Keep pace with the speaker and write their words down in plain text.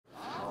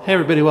Hey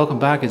everybody, welcome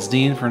back. It's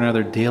Dean for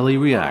another daily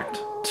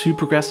react to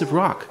progressive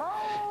rock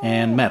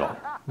and metal.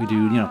 We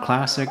do,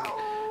 classic,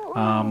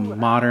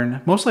 modern.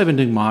 Mostly I've been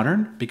doing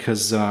modern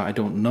because I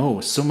don't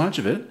know so much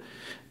of it.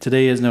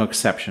 Today is no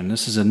exception.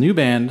 This is a new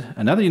band,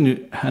 another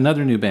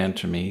new band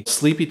to me.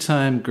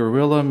 Sleepytime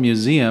Gorilla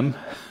Museum,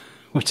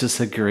 which is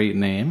a great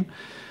name.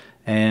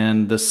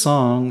 And the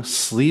song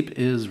Sleep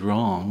is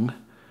Wrong,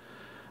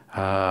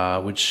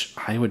 which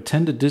I would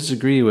tend to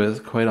disagree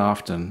with quite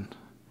often.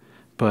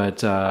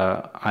 But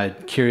I'm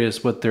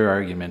curious what their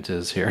argument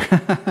is here.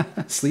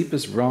 Sleep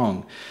is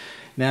wrong.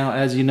 Now,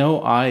 as you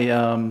know, I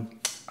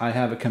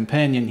have a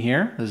companion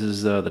here. This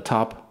is the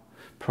top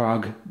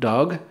prog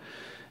dog.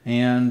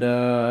 And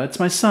it's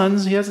my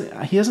son's. He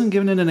hasn't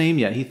given it a name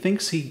yet. He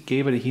thinks he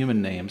gave it a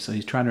human name, so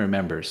he's trying to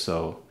remember.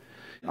 So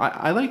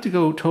I like to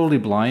go totally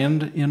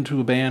blind into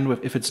a band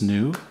if it's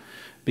new,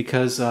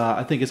 because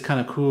I think it's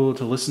kind of cool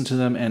to listen to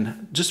them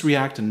and just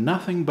react to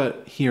nothing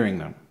but hearing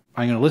them.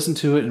 I'm going to listen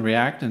to it and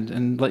react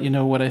and let you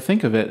know what I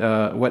think of it,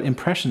 what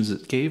impressions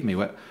it gave me,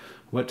 what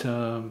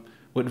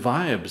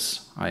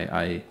vibes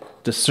I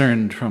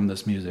discerned from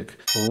this music.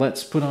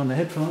 Let's put on the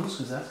headphones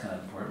because that's kind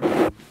of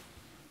important.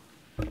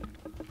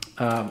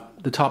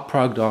 The top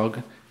prog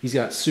dog, he's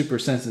got super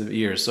sensitive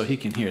ears, so he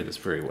can hear this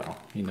very well.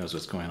 He knows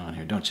what's going on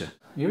here, don't you?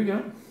 Here we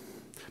go.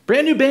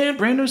 Brand new band,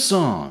 brand new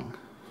song.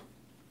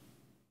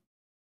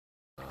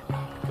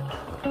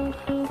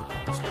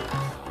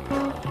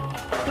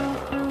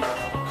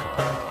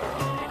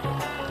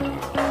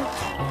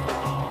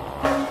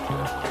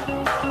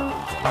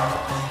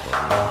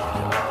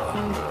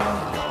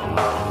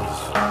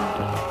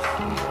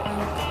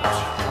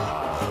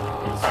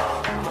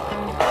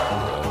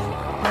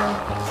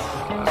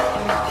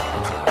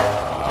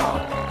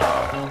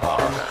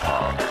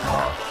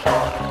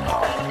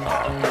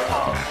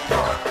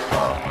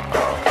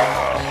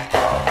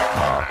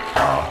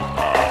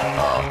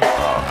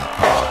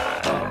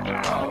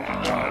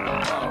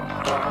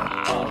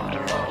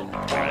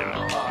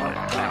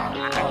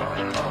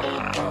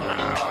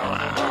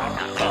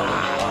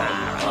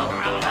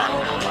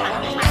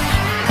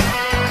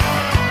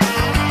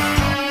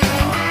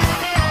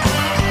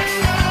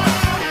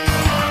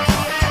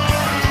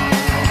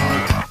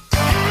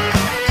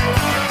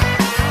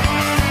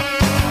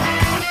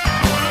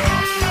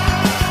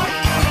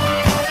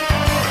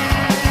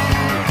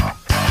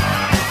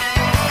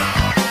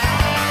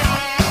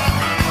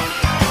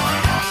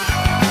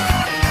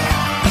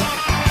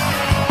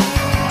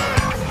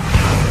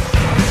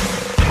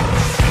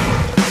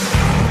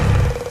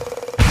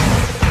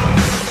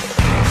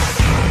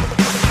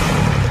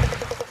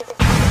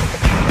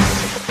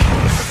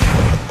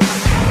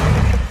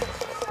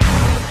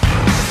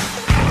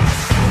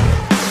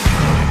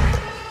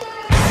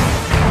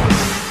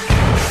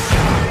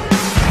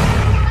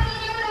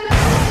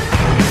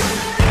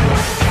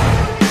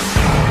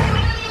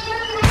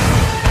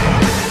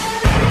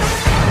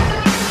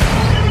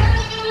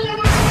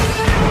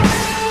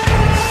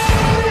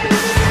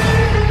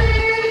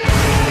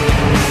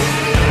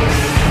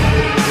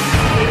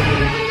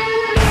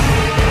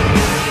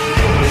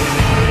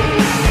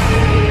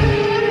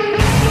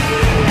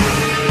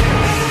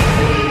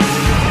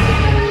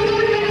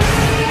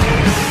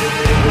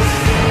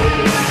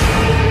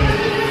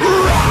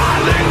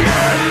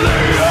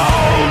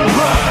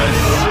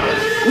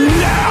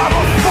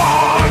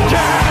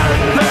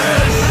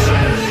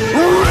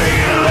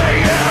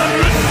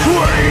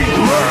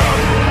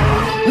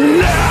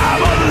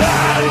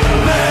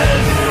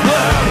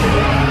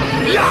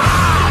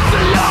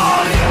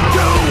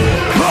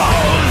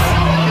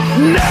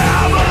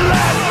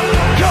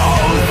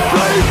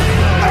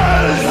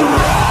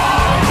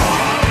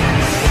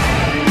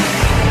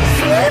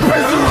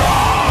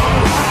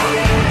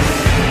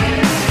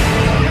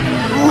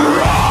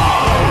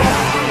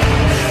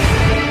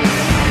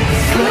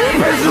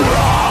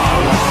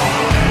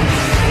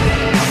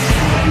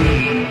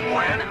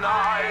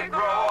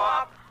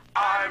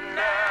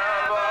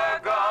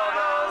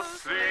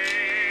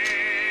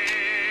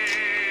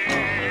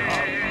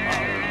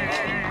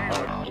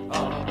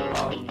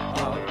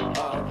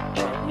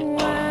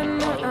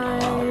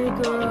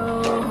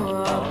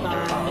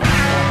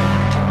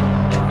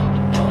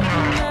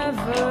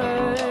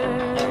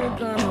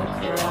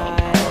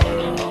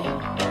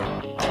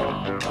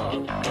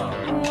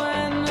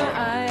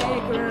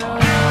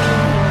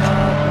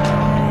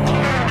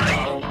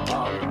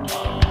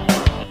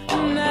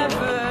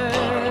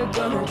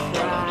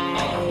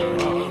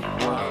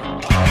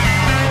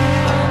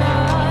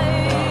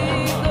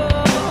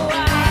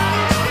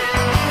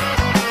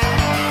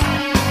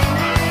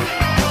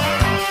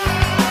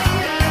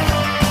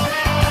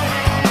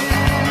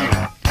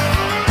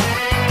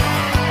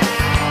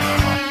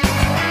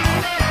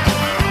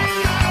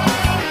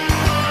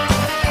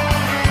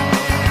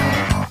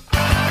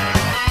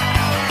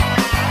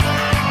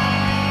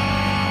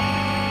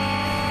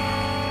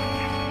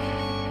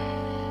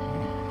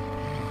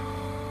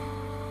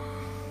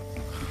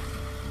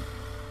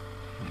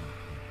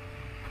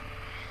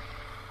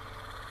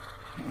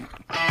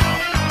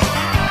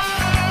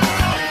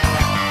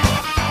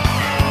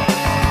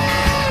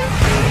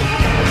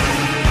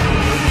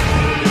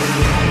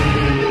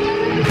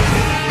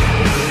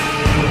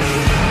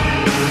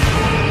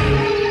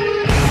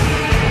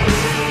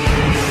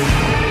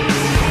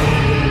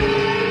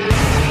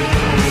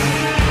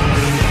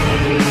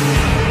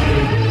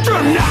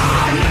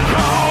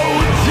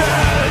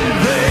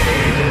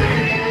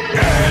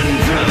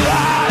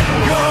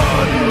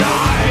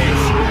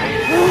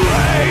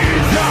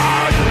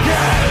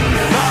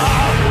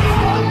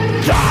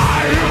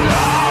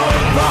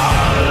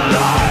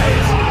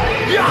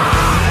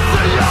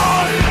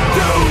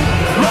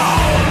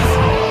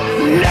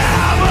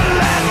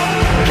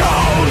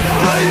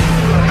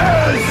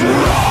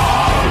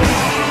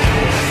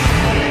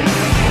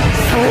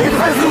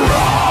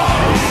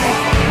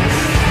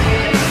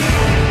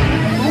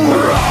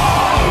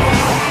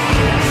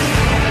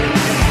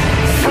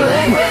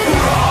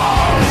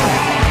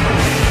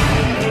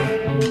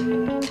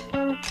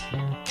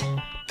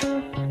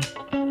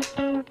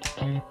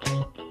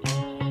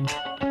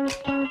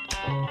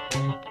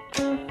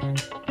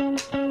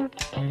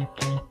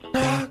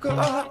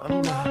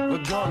 I'm never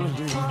gonna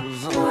lose.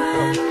 I'm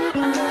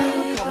never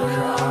gonna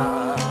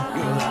cry.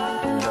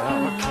 I'm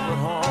never coming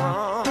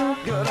home.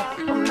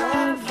 I'm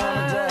never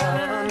gonna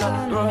die.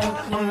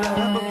 I'm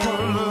never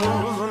gonna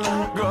lose.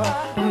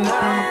 I'm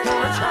never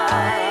gonna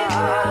try.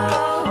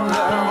 I'm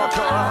never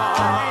gonna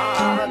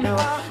hide.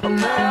 I'm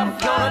never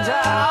gonna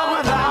die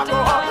without go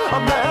up.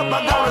 I'm never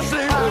gonna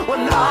sleep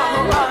when I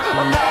go up.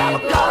 I'm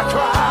never gonna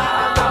cry.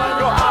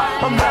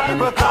 I'm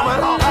never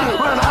coming home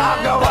when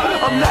I go up.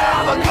 I'm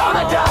never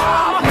gonna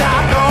die when I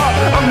go up.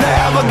 I'm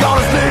never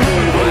gonna sleep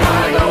when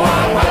I go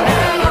up. I'm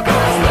never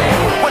gonna sleep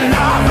when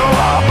I go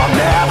up. I'm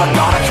never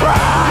gonna try.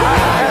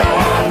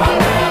 I'm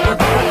never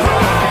gonna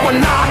cry. When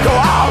I go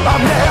out,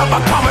 I'm never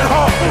coming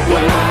home.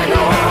 When I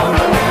go out,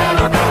 I'm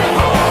never coming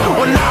home.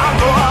 When I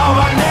go out,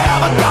 I'm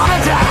never gonna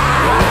die.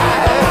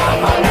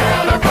 I'm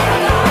never gonna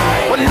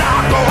die. When I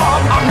go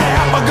up, I'm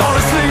never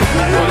gonna sleep.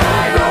 When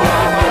I go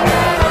up, I'm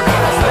never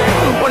gonna sleep.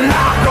 When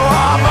I go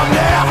up, I'm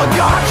never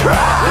gonna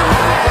try.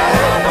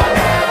 I'm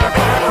never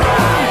gonna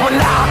cry. When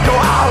I go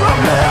out,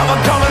 I'm never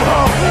coming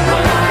home.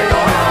 When I go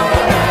out,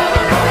 I'm never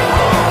coming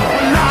home.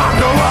 When I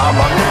go up,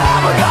 I'm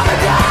never gonna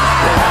die.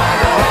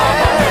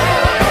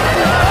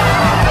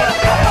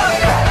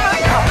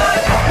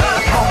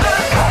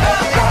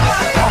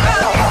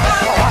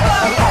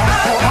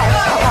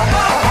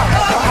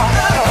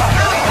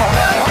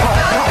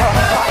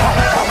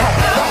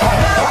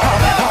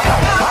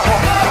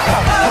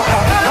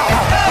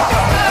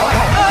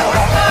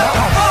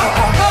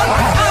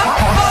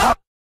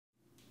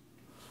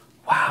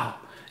 Wow.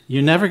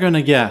 You're never going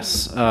to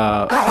guess. They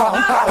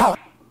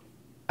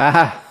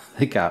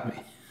got me.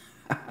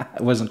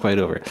 It wasn't quite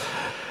over.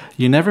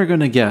 You're never going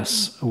to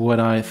guess what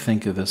I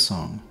think of this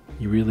song.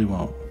 You really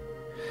won't.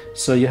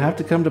 So you have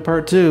to come to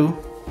part 2,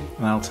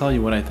 and I'll tell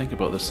you what I think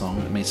about this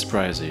song. It may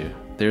surprise you.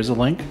 There's a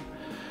link.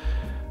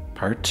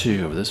 Part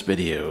 2 of this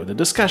video, the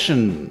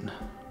discussion.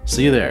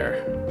 See you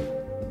there.